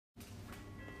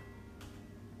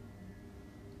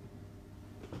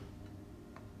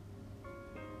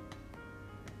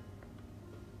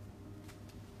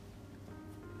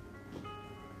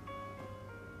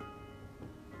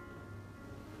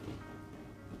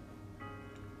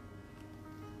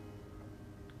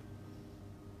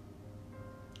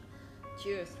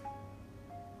Cheers.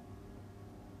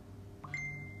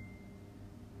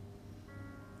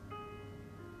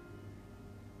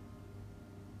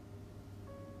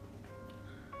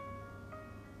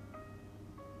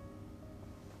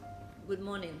 Good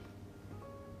morning.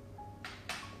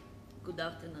 Good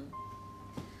afternoon.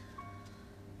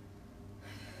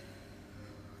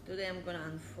 Today I'm gonna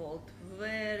unfold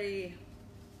very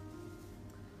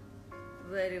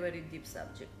deep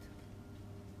subject.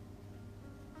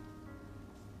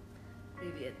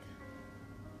 Привет.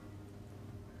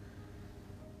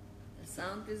 The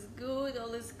sound is good,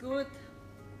 all is good.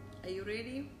 Are you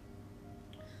ready?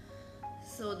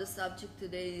 So the subject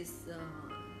today is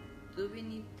do we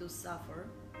need to suffer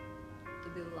to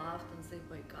be loved and saved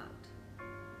by God?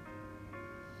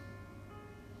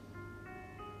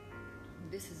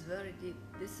 This is very deep.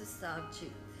 This is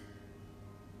subject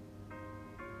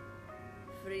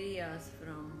free us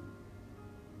from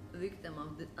victim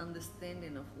of the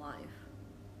understanding of life.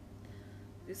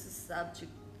 This is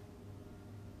subject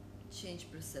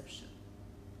change perception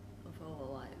of our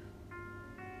life.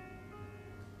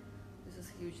 This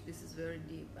is huge. This is very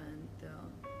deep, and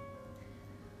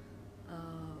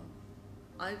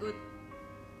I got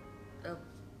a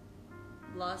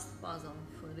last puzzle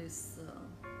for this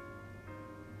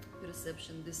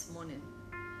perception this morning.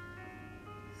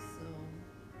 So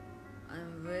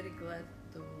I'm very glad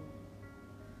to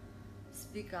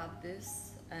speak up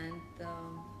this and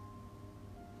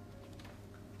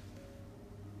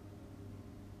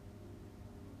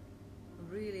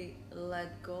really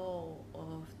let go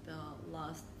of the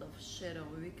last of shadow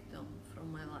victim from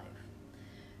my life.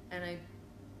 And I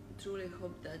truly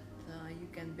hope that you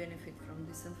can benefit from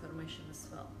this information as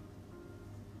well.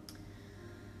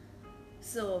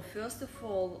 So first of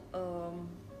all,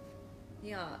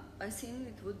 yeah, I think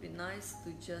it would be nice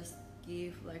to just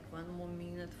give like 1 more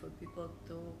minute for people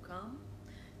to come,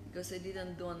 because I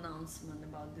didn't do announcement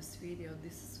about this video.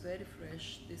 This is very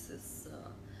fresh. This is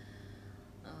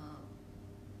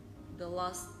the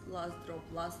last drop,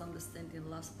 last understanding,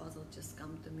 last puzzle just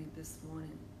come to me this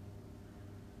morning.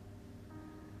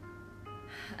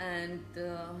 And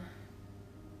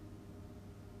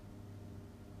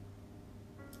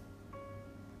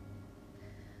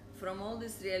from all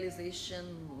this realization,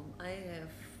 I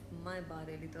have my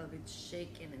body a little bit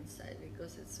shaking inside,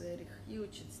 because it's very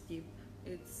huge, it's deep,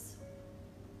 it's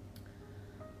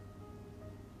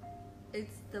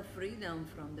the freedom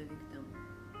from the victim.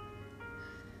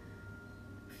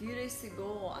 A few days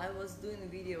ago I was doing a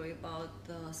video about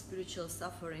spiritual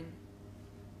suffering,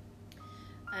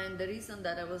 and the reason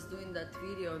that I was doing that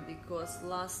video because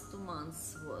last 2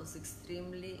 months was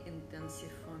extremely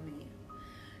intensive for me.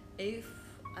 If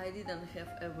I didn't have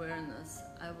awareness,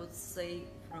 I would say,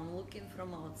 from looking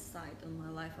from outside on my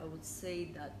life, I would say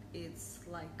that it's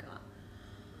like a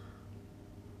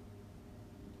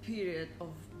period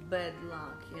of bad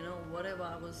luck, you know. Whatever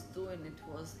I was doing, it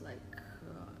was like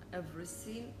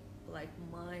everything, like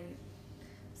my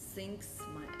things,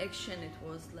 my action, it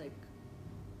was like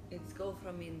it's go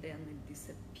from me and then it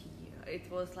disappear. It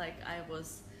was like I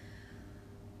was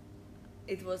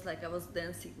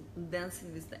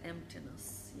dancing with the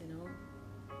emptiness, you know.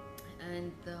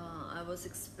 And I was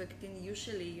expecting,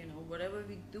 usually, you know, whatever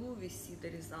we do, we see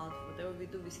the result. Whatever we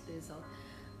do, we see the result.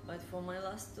 But for my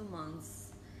last 2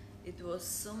 months, it was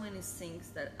so many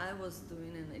things that I was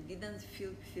doing, and I didn't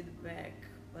feel feedback.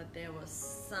 But there was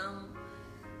some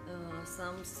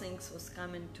things was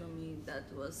coming to me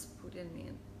that was putting me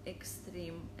in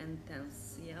extreme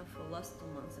intense. Yeah, for last 2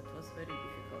 months, it was very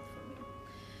difficult for me.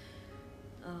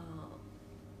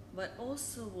 But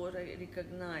also what I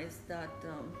recognized that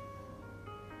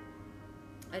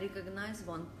I recognize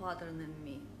one pattern in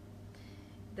me,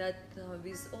 that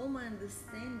with all my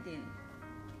understanding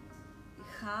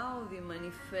how we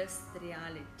manifest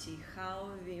reality, how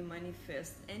we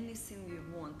manifest anything we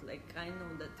want, like I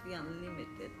know that we are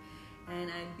unlimited,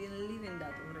 and I've been living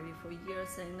that already for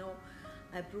years. I know,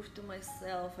 I prove to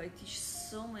myself, I teach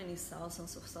so many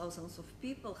thousands of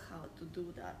people how to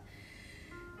do that.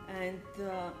 And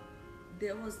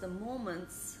there was the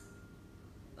moments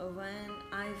when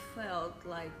I felt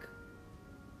like,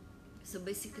 so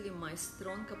basically my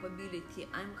strong capability,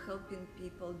 I'm helping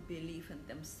people believe in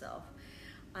themselves.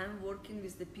 I'm working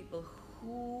with the people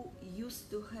who used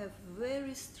to have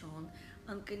very strong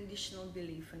unconditional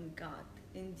belief in God,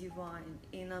 in divine,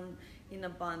 in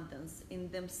abundance, in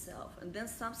themselves. And then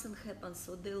something happened,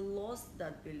 so they lost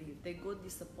that belief, they got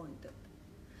disappointed.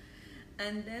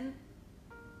 And then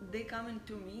they come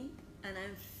into me, and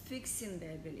I'm fixing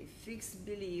their belief, fixed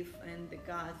belief in the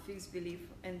God, fixed belief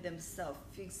in themselves,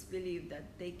 fixed belief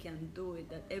that they can do it,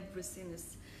 that everything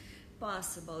is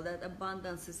possible, that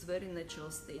abundance is very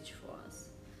natural stage for us.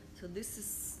 So this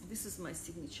is my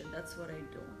signature. That's what I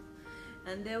do.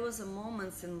 And there was a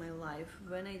moments in my life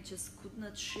when I just could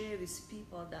not share with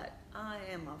people that I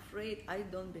am afraid, I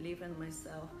don't believe in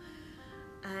myself.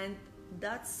 And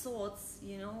that thoughts,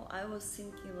 I was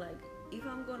thinking like, if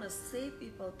I'm gonna say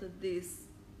people to this,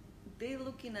 they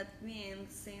looking at me and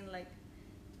saying like,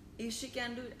 if she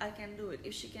can do it, I can do it.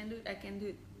 If she can do it, I can do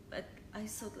it. But I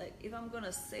thought like, if I'm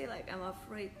gonna say like I'm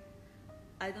afraid,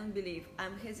 I don't believe,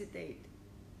 I'm hesitate,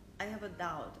 I have a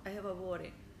doubt, I have a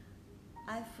worry,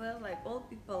 I felt like all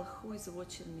people who is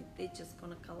watching me, they just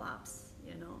gonna collapse,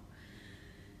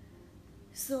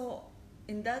 So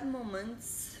in that moment,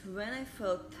 when I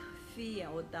felt fear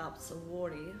or doubts or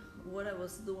worry, what I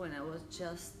was doing, I was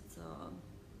just,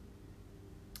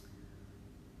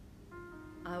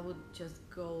 I would just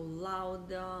go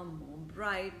louder, more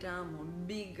brighter, more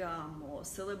bigger, more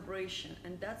celebration.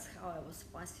 And that's how I was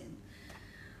passing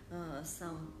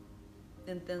some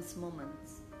intense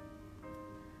moments.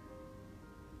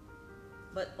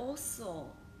 But also,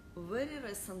 very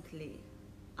recently,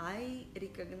 I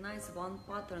recognized one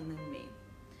pattern in me.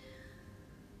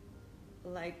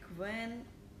 Like when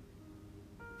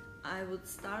I would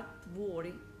start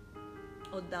worry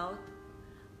or doubt,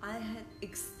 I had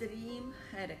extreme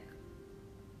headache.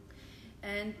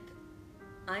 And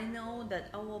I know that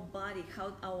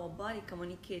how our body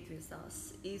communicates with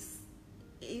us is,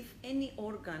 if any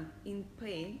organ in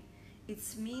pain,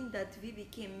 it's mean that we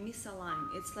became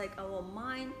misaligned. It's like our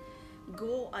mind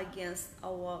go against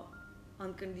our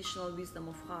unconditional wisdom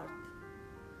of heart.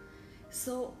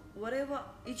 So whatever,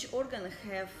 each organ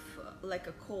have like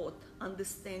a code,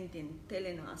 understanding,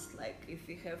 telling us, like if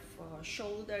we have a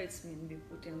shoulder, it's mean we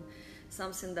put in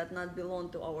something that not belong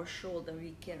to our shoulder,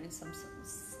 we carrying something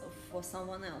for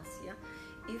someone else, yeah?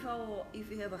 If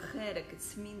we have a headache,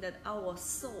 it's mean that our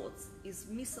thoughts is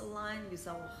misaligned with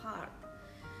our heart.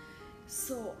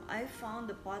 So I found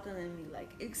the pattern in me, like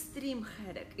extreme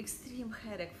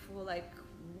headache for like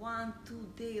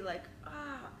 1-2 days,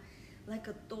 like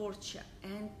a torture.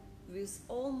 And with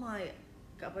all my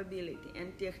capability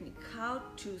and technique, how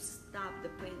to stop the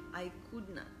pain, I could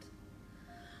not.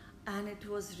 And it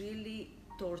was really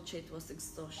torture, it was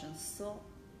exhaustion. So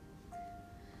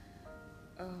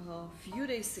a few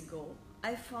days ago,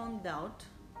 I found out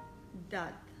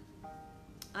that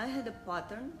I had a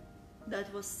pattern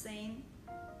that was saying,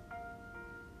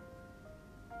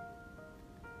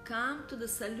 come to the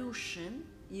solution,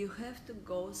 you have to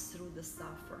go through the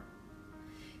suffer.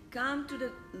 Come to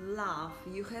the love,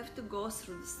 you have to go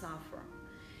through the suffer.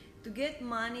 To get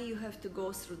money, you have to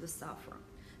go through the suffer.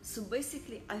 So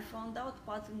basically, I found out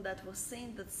pattern that was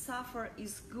saying that suffer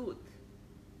is good.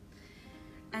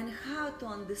 And how to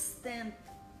understand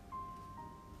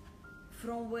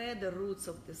from where the roots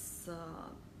of this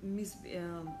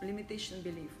limitation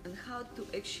belief, and how to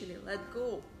actually let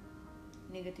go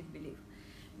negative belief.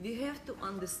 We have to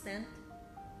understand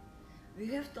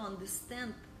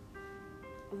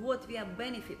what we are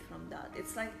benefit from that.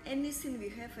 It's like anything we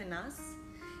have in us,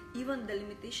 even the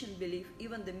limitation belief,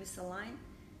 even the misaligned,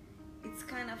 it's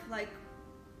kind of like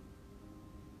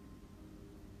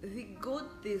we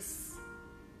got this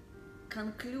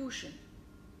conclusion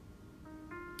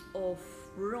of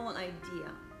wrong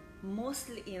idea,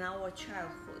 mostly in our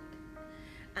childhood.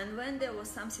 And when there was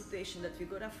some situation that we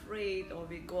got afraid, or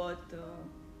we got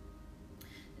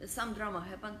some drama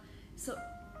happened, so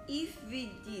if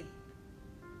we did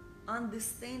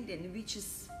understanding which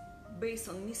is based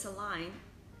on misaligned,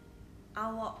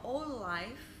 our whole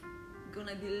life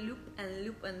gonna be loop and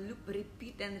loop and loop,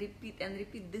 repeat and repeat and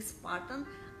repeat this pattern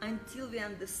until we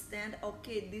understand,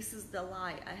 okay, this is the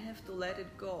lie, I have to let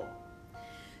it go.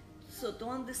 So to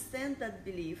understand that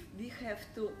belief, we have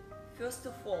to, first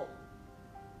of all,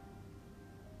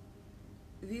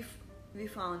 we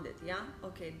found it, yeah?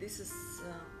 Okay, this is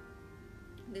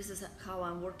how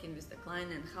I'm working with the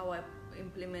client and how I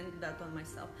implement that on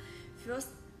myself. First,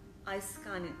 I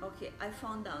scan it. Okay, I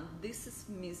found out this is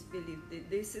misbelief,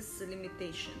 this is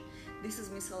limitation, this is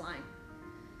misaligned.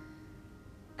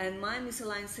 And my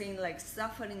misaligned saying like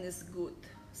suffering is good.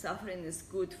 Suffering is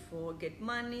good for get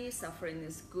money, suffering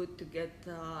is good to get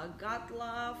God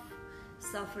love,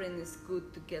 suffering is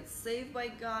good to get saved by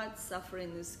God,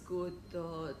 suffering is good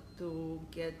to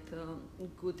get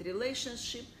good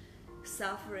relationship,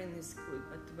 suffering is good.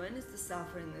 But when is the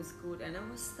suffering is good? And I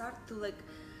will start to like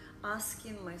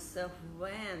asking myself,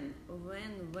 when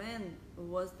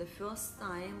was the first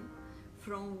time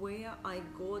from where I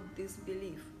got this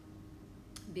belief?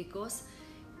 Because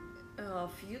a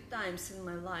few times in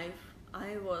my life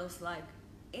I was like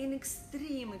in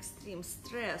extreme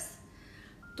stress,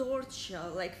 torture,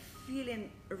 like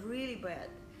feeling really bad.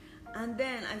 And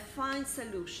then I find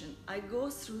solution. I go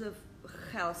through the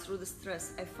hell, through the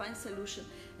stress. I find solution,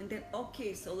 and then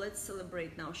okay, so let's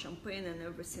celebrate now, champagne and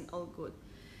everything, all good.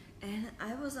 And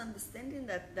I was understanding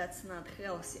that that's not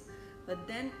healthy. But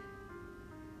then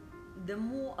the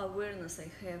more awareness I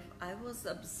have, I was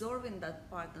absorbing that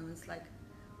part, and it's like,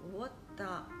 what the,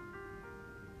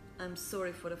 I'm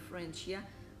sorry for the French, yeah?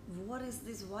 What is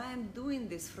this? Why I'm doing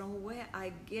this? From where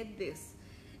I get this?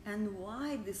 And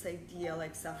why this idea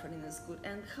like suffering is good?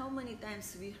 And how many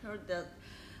times we heard that,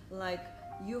 like,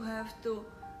 you have to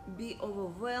be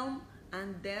overwhelmed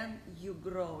and then you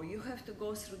grow. You have to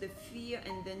go through the fear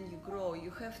and then you grow.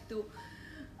 You have to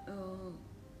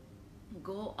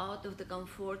go out of the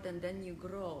comfort and then you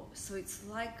grow. So it's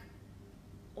like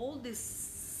all this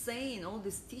saying, all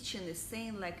this teaching is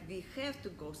saying like we have to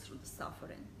go through the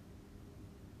suffering.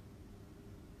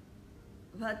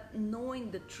 But knowing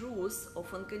the truth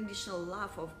of unconditional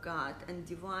love of God and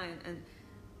divine, and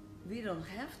we don't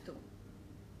have to.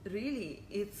 Really,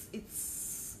 it's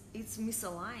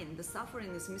misaligned. The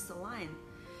suffering is misaligned.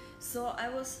 So I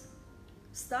was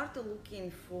started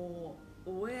looking for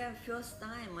where first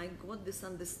time I got this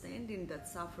understanding that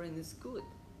suffering is good.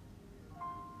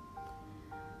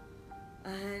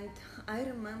 And I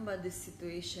remember this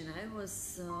situation. It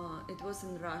was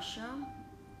in Russia.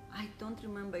 I don't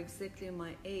remember exactly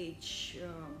my age.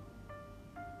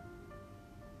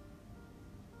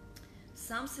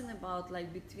 Something about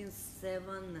like between 7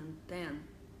 and 10,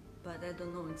 but I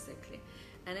don't know exactly.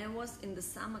 And I was in the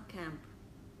summer camp,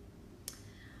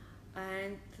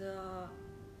 and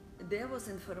there was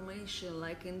information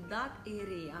like in that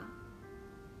area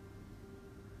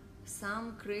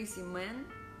some crazy man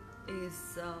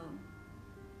is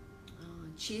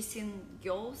chasing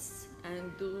girls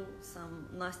and do some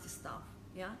nasty stuff,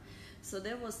 yeah. So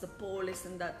there was the police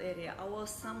in that area. Our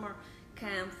summer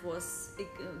camp was,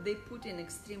 they put in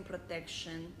extreme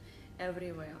protection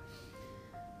everywhere.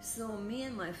 So me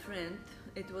and my friend,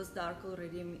 it was dark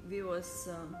already, we was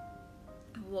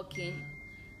walking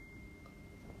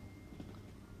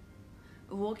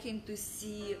to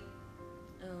see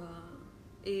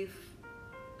if,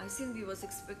 I think we was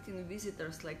expecting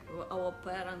visitors, like our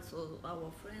parents or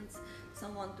our friends,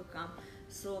 someone to come.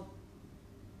 So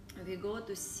we go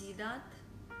to see that.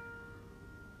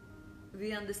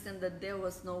 We understand that there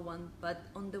was no one, but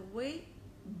on the way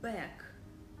back,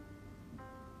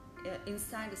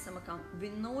 inside the summer camp, we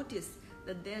noticed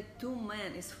that there two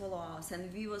men is follow us,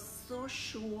 and we were so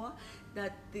sure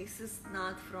that this is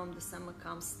not from the summer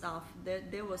camp staff.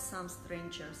 There was some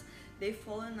strangers. They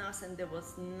following us, and they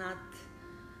was not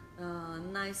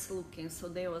nice looking, so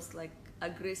they was like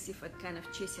aggressive and kind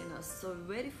of chasing us. So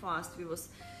very fast we was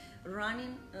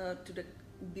running to the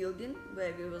building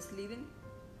where we was living.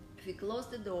 We closed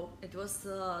the door. It was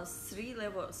a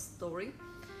 3-level story.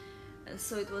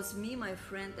 So it was me, my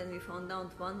friend, and we found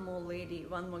out one more lady,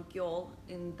 one more girl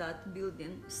in that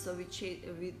building. So we take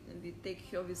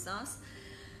her with us,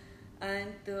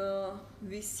 and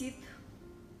we sit.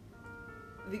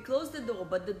 We closed the door,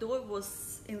 but the door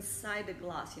was inside the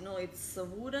glass. You know, it's a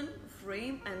wooden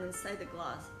frame and inside the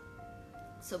glass.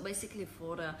 So basically,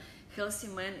 for a healthy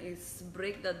man, is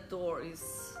break that door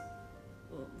is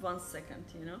 1 second.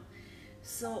 You know,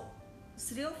 so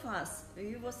 3 of us,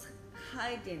 we was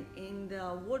hiding in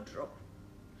the wardrobe,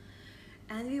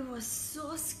 and we were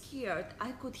so scared.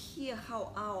 I could hear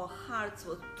how our hearts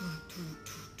were.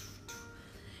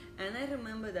 And I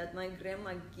remember that my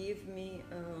grandma gave me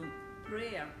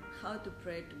prayer, how to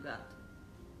pray to God.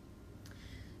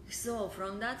 So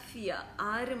from that fear,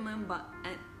 I remember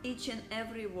each and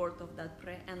every word of that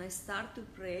prayer, and I start to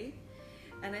pray,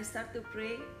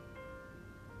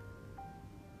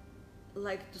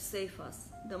 like to save us.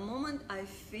 The moment I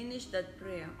finished that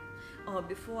prayer, or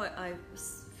before I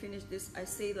finish this, I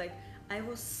say like, I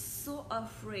was so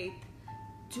afraid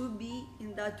to be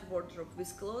in that wardrobe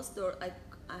with closed door.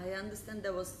 I understand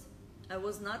I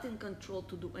was not in control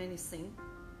to do anything.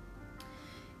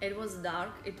 It was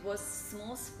dark, it was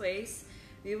small space.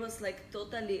 We was like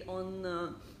totally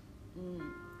on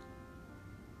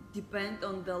depend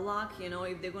on the luck, you know,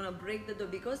 if they're gonna break the door,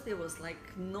 because they was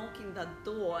like knocking that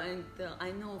door, and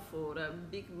I know for a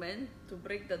big man to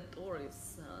break that door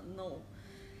is not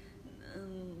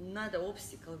an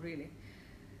obstacle really.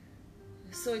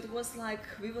 So it was like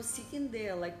we were sitting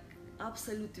there like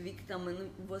absolute victim, and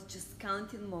it was just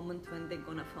counting moment when they're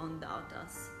gonna find out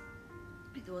us.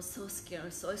 It was so scary.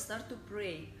 So I started to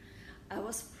pray.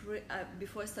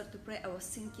 Before I started to pray, I was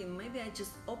thinking maybe I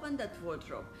just open that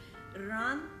wardrobe,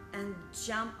 run and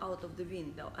jump out of the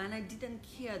window, and I didn't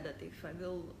care that if I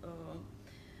will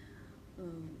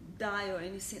die or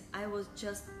anything. I was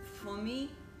just, for me,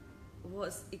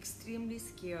 was extremely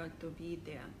scared to be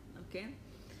there. Okay,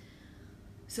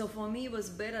 so for me it was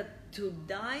better to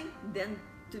die than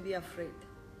to be afraid.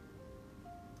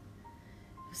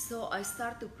 So I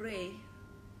start to pray.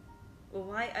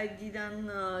 Why I didn't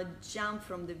jump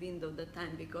from the window that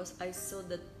time? Because I saw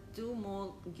that two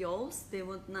more girls, they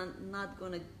were not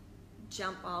gonna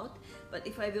jump out, but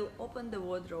if I will open the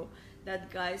wardrobe,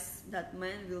 that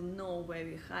man will know where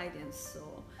we're hiding.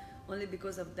 So only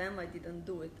because of them I didn't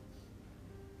do it.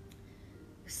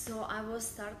 So I will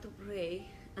start to pray,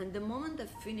 and the moment I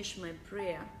finish my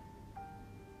prayer,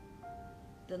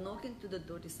 the knocking to the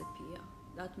door disappear.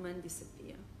 That man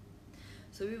disappear.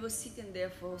 So we were sitting there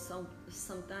for some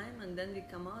time, and then we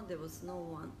come out, there was no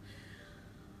one.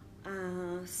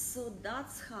 So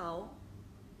that's how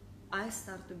I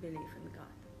start to believe in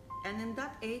God. And in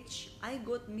that age, I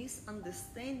got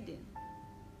misunderstanding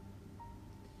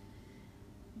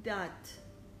that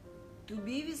to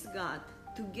be with God,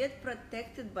 to get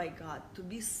protected by God, to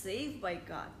be saved by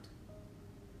God,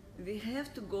 we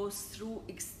have to go through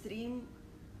extreme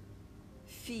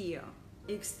fear,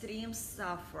 extreme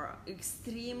suffer,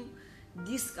 extreme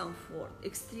discomfort,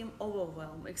 extreme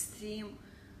overwhelm, extreme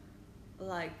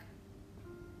like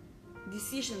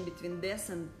decision between death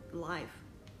and life.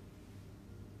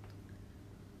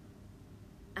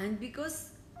 And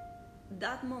because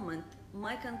that moment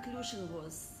my conclusion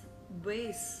was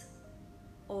based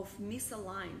of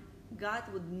misaligned, God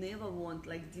would never want,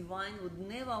 like divine would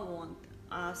never want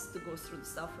us to go through the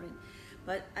suffering.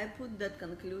 But I put that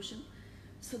conclusion.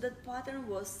 So that pattern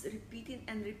was repeating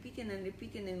and repeating and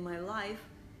repeating in my life.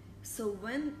 So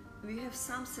when we have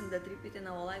something that repeats in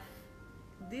our life,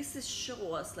 this is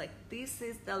show us like this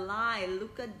is the lie.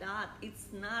 Look at that. It's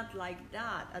not like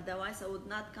that. Otherwise I would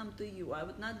not come to you. I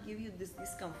would not give you this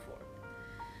discomfort.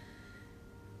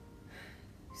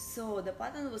 So the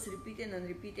pattern was repeating and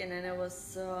repeating, and I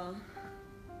was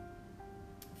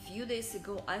few days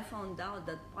ago I found out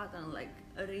that pattern, like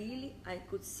really I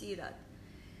could see that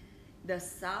the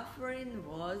suffering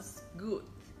was good,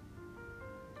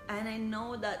 and I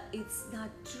know that it's not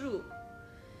true.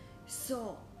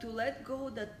 So to let go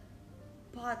that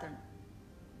pattern,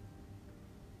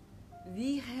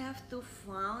 we have to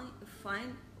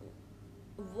find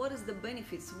what is the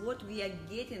benefits, what we are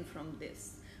getting from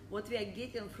this, what we are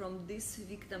getting from this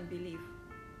victim belief.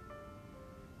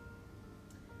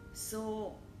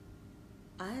 So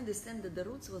I understand that the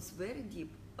roots was very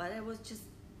deep, but I was just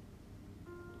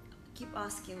keep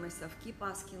asking myself,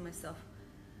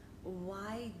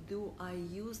 why do I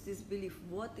use this belief?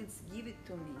 What is give it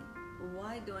to me?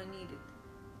 Why do I need it?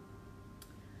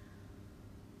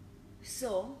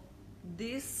 So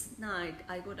this night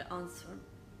I got an answer.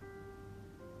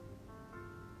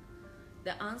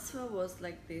 The answer was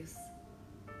like this: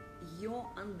 your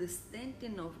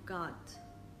understanding of God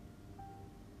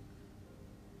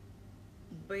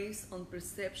based on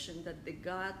perception that the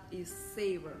God is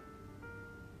saver.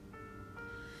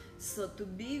 So to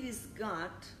be with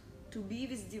God, to be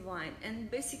with divine,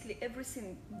 and basically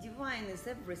everything, divine is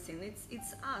everything.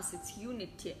 It's us, it's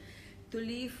unity. To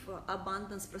live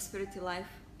abundance, prosperity life,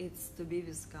 it's to be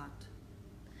with God.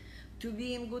 To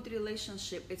be in good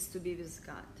relationship, it's to be with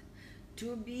God.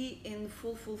 To be in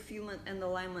full fulfillment and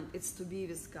alignment, it's to be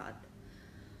with God.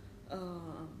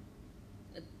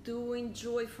 To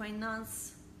enjoy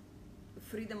finance,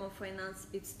 freedom of finance,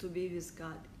 it's to be with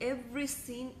God.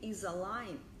 Everything is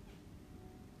aligned.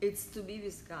 It's to be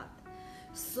with God.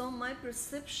 So my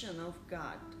perception of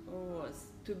God was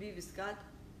to be with God,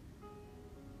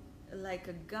 like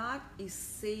a God is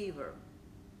saver.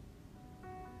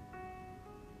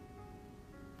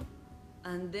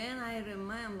 And then I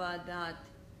remember that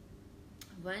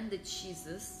when the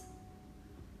Jesus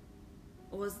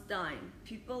was dying,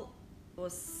 people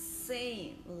was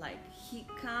saying like he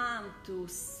come to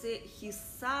say, he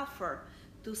suffered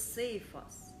to save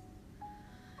us.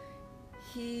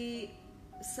 He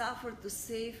suffered to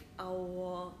save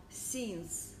our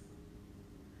sins.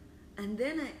 And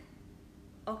then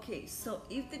okay, so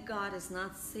if the God is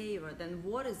not saver, then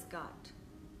what is God?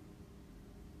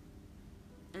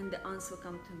 And the answer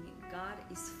come to me: God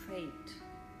is fate.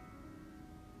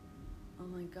 Oh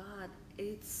my God,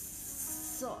 it's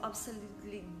so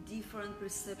absolutely different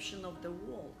perception of the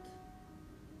world.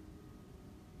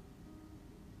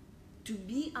 To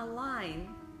be aligned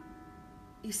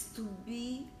is to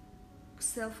be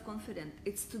self-confident.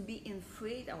 It's to be in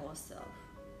faith ourselves.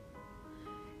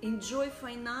 Enjoy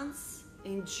finance,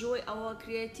 enjoy our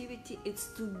creativity. It's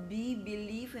to be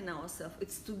believe in ourselves.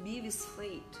 It's to be with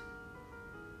faith.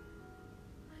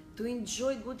 To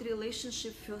enjoy good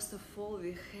relationship, first of all,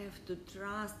 we have to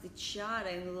trust each other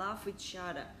and love each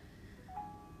other.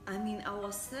 I mean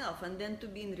ourselves, and then to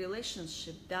be in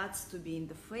relationship, that's to be in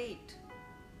the faith.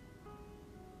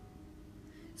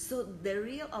 So the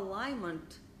real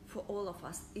alignment for all of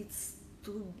us, it's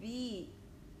to be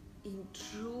in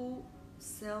true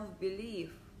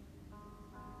self-belief.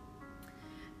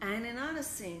 And another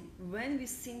thing, when we're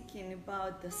thinking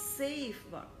about the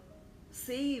savior,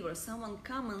 someone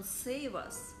come and save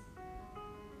us,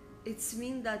 it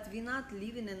means that we're not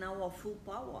living in our full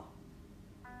power.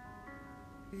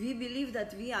 We believe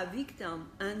that we are victim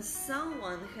and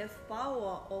someone have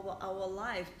power over our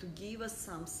life to give us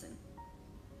something.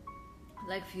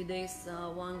 Like few days,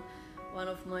 one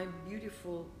of my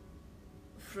beautiful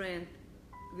friend,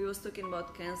 we was talking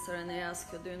about cancer, and I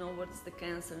asked her, do you know what is the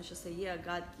cancer? And she said, yeah,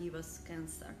 God gave us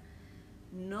cancer.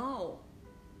 No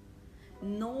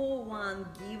one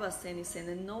give us anything,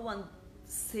 and no one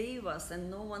save us,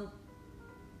 and no one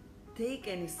take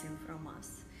anything from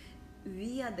us.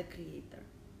 We are the creator.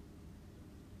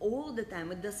 All the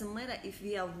time, it doesn't matter if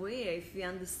we are aware, if we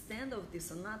understand of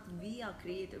this or not, we are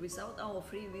creator. Without our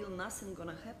free will, nothing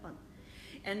gonna happen.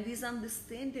 And with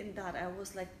understanding that, I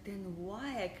was like, then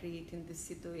why I creating this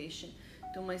situation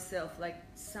to myself? Like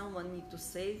someone need to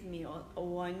save me,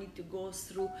 or I need to go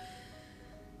through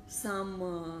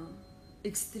some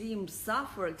extreme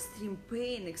suffer, extreme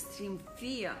pain, extreme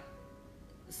fear,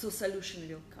 so solution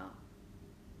will come.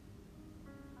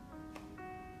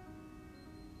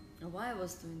 Why I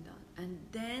was doing that? And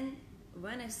then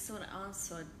when I saw the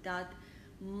answer, that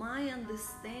my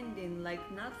understanding, like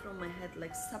not from my head,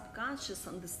 like subconscious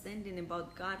understanding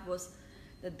about God was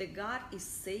that the God is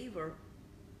savior.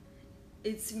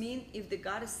 It's mean if the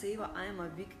God is savior, I am a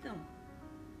victim.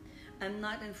 I'm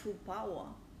not in full power.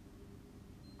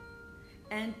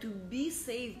 And to be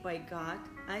saved by God,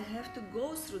 I have to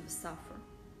go through the suffer.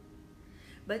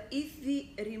 But if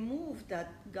we remove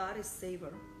that God is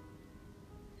savior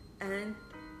and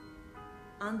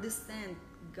understand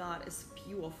God as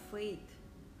pure faith,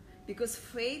 because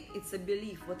faith, it's a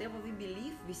belief. Whatever we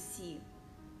believe, we see.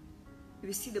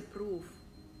 We see the proof.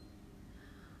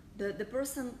 The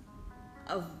person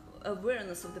of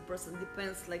awareness of the person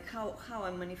depends like how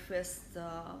I manifest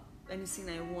anything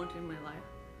I want in my life.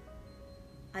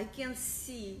 I can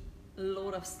see a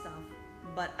lot of stuff,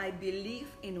 but I believe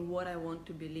in what I want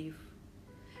to believe.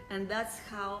 And that's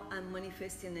how I'm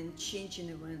manifesting and changing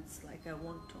events like I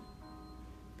want to.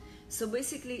 So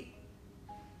basically,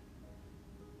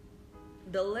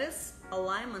 the less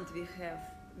alignment we have,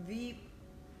 we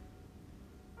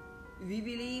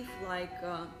believe like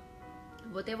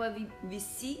whatever we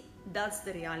see, that's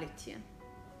the reality.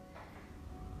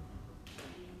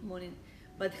 Morning.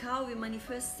 But how we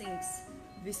manifest things,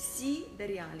 we see the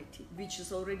reality, which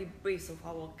is already base of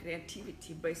our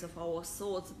creativity, base of our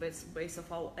thoughts, base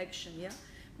of our action, yeah,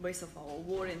 base of our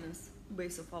worthiness,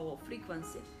 base of our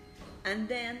frequency, and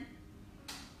then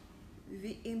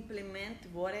we implement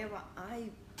whatever I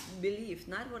believe,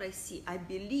 not what I see. I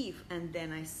believe and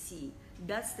then I see.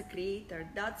 That's the creator.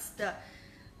 That's the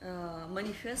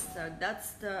manifester.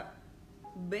 That's the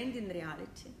bending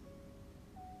reality.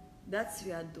 That's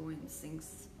we are doing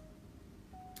things.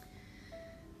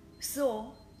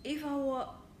 So, if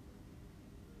our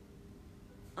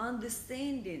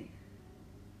understanding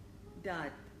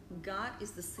that God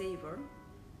is the savior,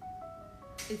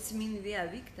 it means we are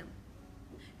victim.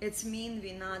 It means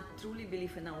we not truly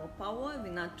believe in our power, we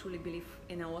not truly believe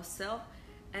in ourselves,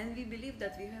 and we believe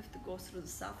that we have to go through the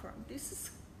suffering. This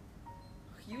is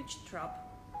a huge trap.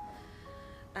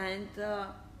 And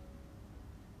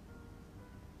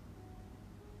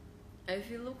if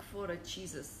you look for a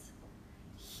Jesus,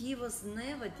 he was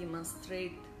never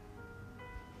demonstrate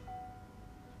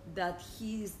that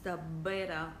he is the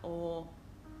better or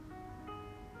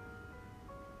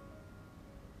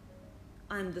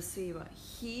I'm the savior.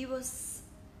 He was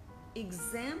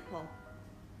example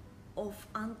of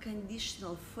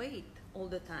unconditional faith all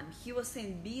the time. He was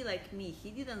saying, be like me.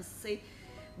 He didn't say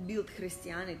build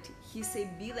Christianity. He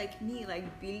said, be like me,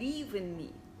 like believe in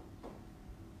me.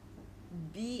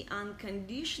 Be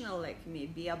unconditional like me.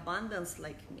 Be abundance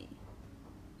like me.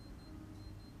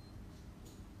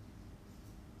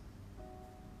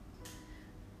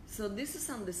 So this is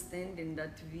understanding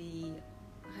that we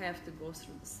have to go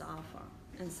through the suffer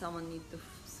and someone needs to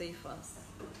save us.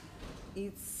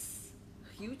 It's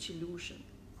a huge illusion.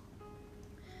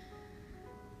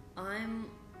 I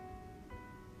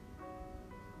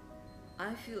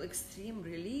feel extreme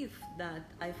relief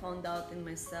that I found out in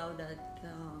myself that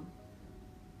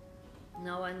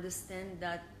now I understand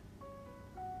that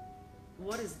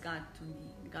what is God to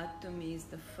me? God to me is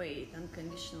the faith,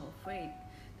 unconditional faith,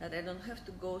 that I don't have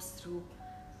to go through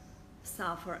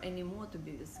suffer anymore to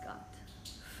be with God.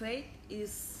 Faith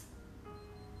is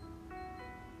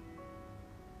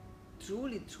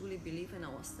truly, truly believe in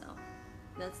ourselves.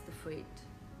 That's the faith.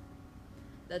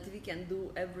 That we can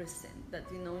do everything,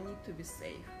 that we don't need to be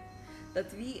safe,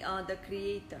 that we are the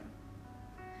creator.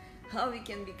 How we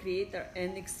can be creator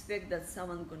and expect that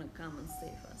someone gonna come and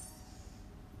save us?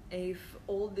 If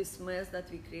all this mess that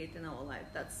we create in our life,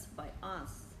 that's by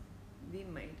us, we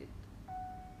made it.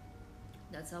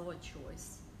 That's our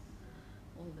choice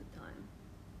all the time.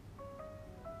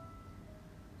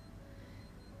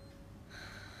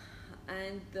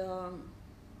 And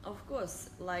of course,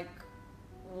 like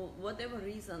whatever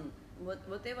reason,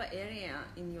 whatever area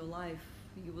in your life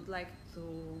you would like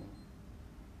to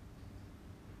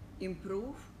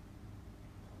improve,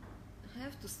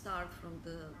 have to start from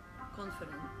the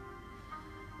confidence.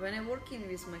 When I'm working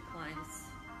with my clients,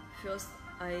 first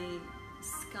I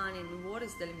scan in what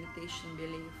is the limitation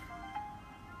belief,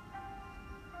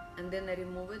 and then I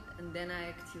remove it, and then I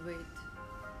activate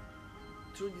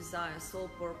true desire, soul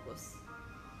purpose,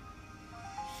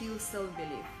 heal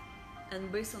self-belief.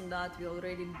 And based on that, we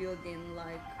already build in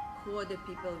like who are the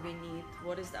people we need,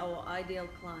 what is our ideal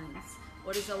clients,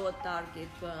 what is our target,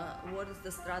 what is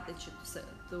the strategy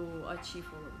to achieve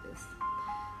all of this.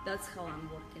 That's how I'm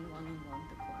working one-on-one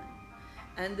to client.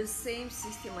 And the same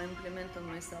system I implement on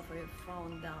myself, I have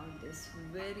found out this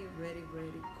very, very,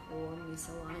 very core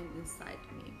misaligned inside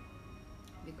me.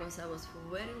 Because I was for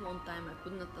a very long time, I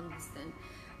could not understand.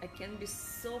 I can be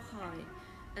so high,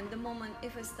 and the moment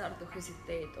if I start to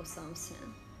hesitate or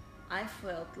something, I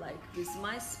felt like with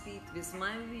my speed, with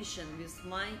my vision, with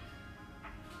my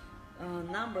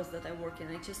numbers that I work in,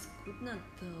 I just could not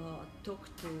talk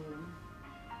to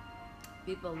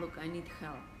people, look, I need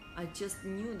help. I just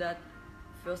knew that,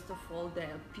 first of all, there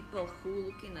are people who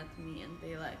looking at me and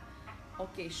they like,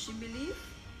 okay, she believe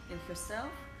in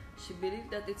herself, she believe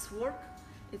that it's work,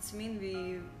 it's mean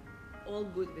we all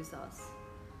good with us.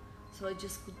 So I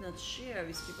just could not share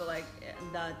with people like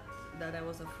that I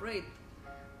was afraid.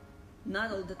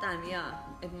 Not all the time, yeah,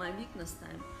 at my weakness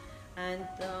time. And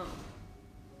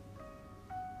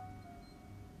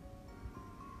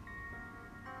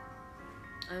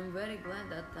I'm very glad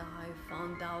that I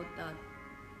found out that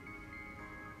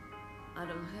I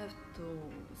don't have to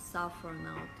suffer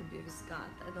now to be with God.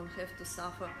 I don't have to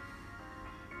suffer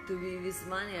to be with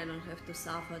money. I don't have to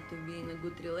suffer to be in a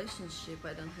good relationship.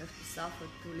 I don't have to suffer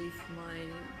to live my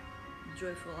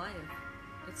joyful life.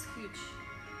 It's huge.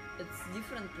 It's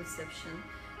different perception.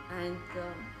 And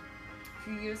a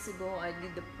few years ago I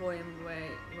did a poem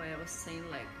where I was saying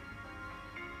like,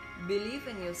 believe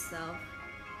in yourself,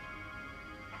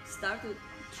 start to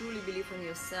truly believe in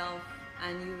yourself,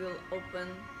 and you will open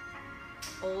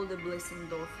all the blessing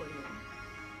door for you.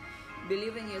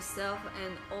 Believe in yourself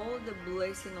and all the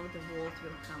blessing of the world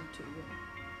will come to you.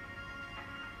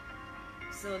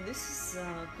 So this is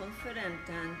confident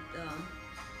and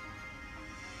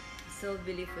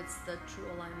self-belief. It's the true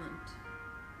alignment.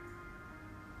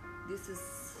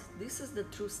 This is the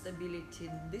true stability.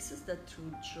 This is the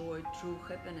true joy, true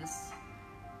happiness,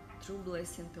 true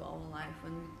blessing to our life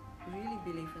when we really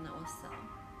believe in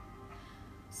ourselves.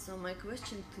 So my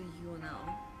question to you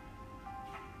now,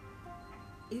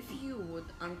 if you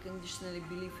would unconditionally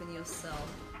believe in yourself,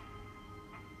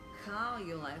 how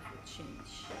your life would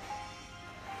change,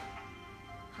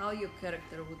 how your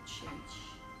character would change,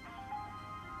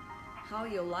 how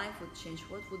your life would change,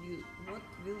 what will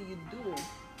you do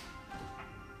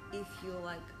if you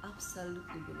like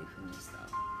absolutely believe in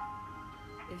yourself?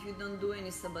 If you don't do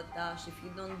any sabotage, if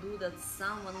you don't do that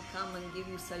someone come and give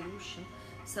you solution,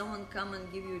 someone come and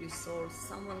give you resource,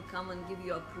 someone come and give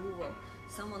you approval,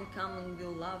 someone come and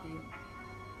will love you.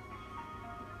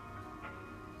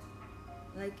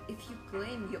 Like if you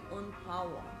claim your own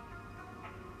power,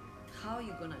 how are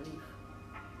you gonna live?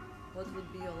 What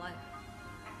would be your life?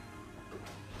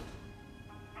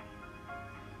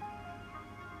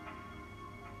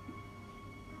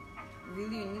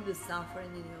 Will you need the suffering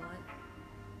in your life?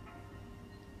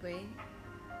 Pain?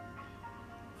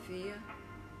 Fear?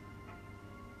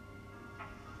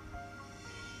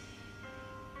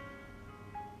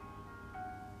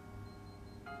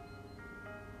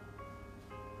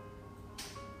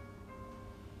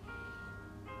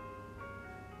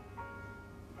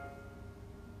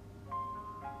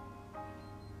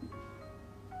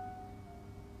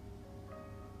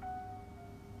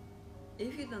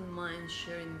 If you don't mind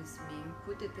sharing with me,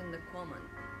 put it in the comment.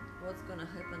 What's gonna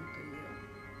happen to you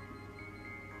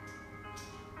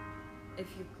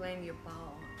if you claim your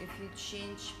power, if you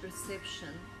change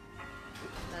perception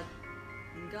that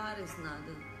God is not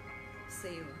the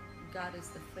savior, God is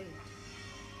the fate,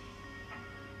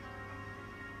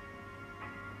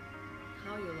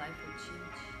 how your life will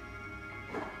change.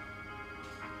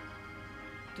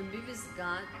 To be with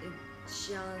God is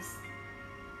just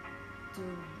to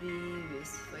be with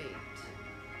fate.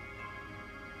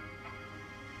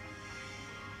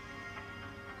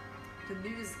 To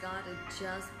be with God is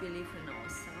just believe in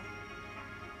ourselves.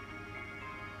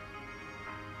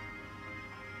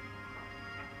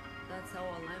 That's our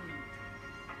alignment.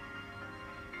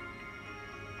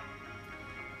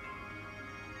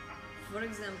 For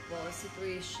example, a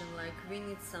situation like we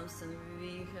need something,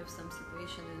 we have some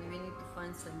situation and we need to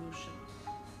find solution.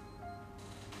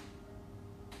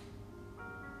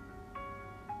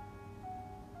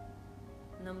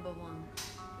 Number one,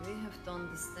 we have to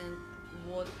understand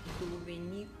what do we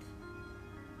need.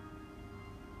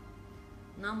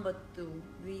 Number two,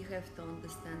 we have to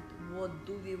understand what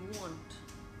do we want.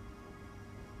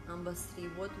 Number three,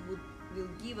 what will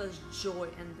give us joy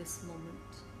in this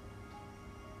moment.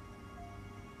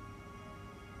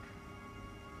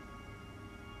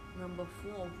 Number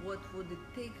four, what would it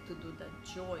take to do that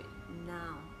joy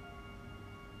now?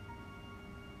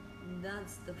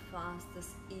 That's the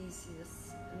fastest,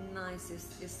 easiest,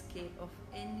 nicest escape of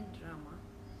any drama,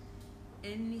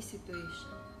 any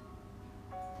situation.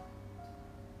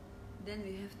 Then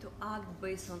we have to act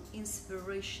based on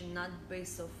inspiration, not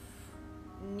based on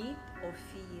need or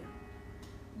fear.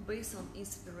 Based on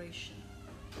inspiration.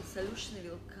 The solution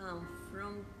will come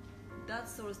from that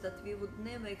source that we would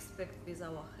never expect with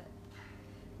our head.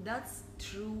 That's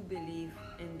true belief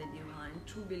in the divine,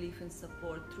 true belief in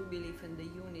support, true belief in the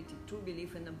unity, true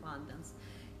belief in abundance.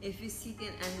 If we sit in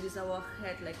and with our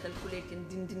head like calculating,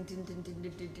 din, din, din, din, din,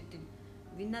 din, din, din, din,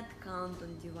 we not count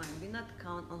on divine, we not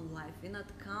count on life, we not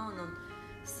count on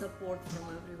support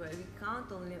from everywhere, we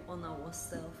count only on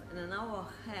ourselves, and in our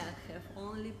head have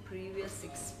only previous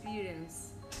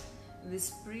experience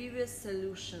with previous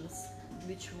solutions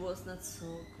which was not so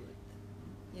good.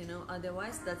 You know,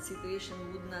 otherwise that situation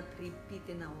would not repeat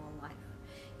in our life.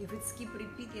 If it's keep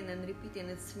repeating and repeating,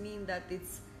 it's mean that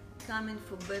it's coming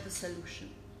for better solution.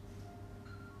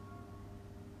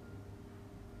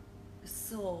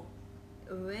 So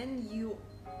when you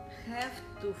have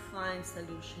to find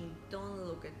solution, don't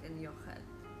look it in your head.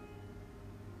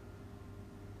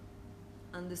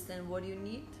 Understand what you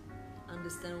need,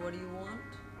 understand what you want,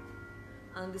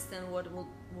 understand what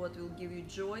will give you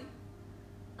joy,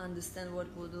 understand what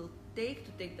would it take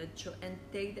to take that joy, and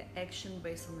take the action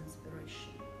based on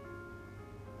inspiration.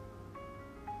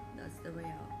 That's the way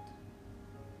out.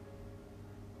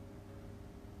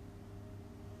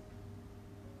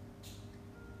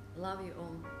 Love you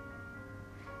all.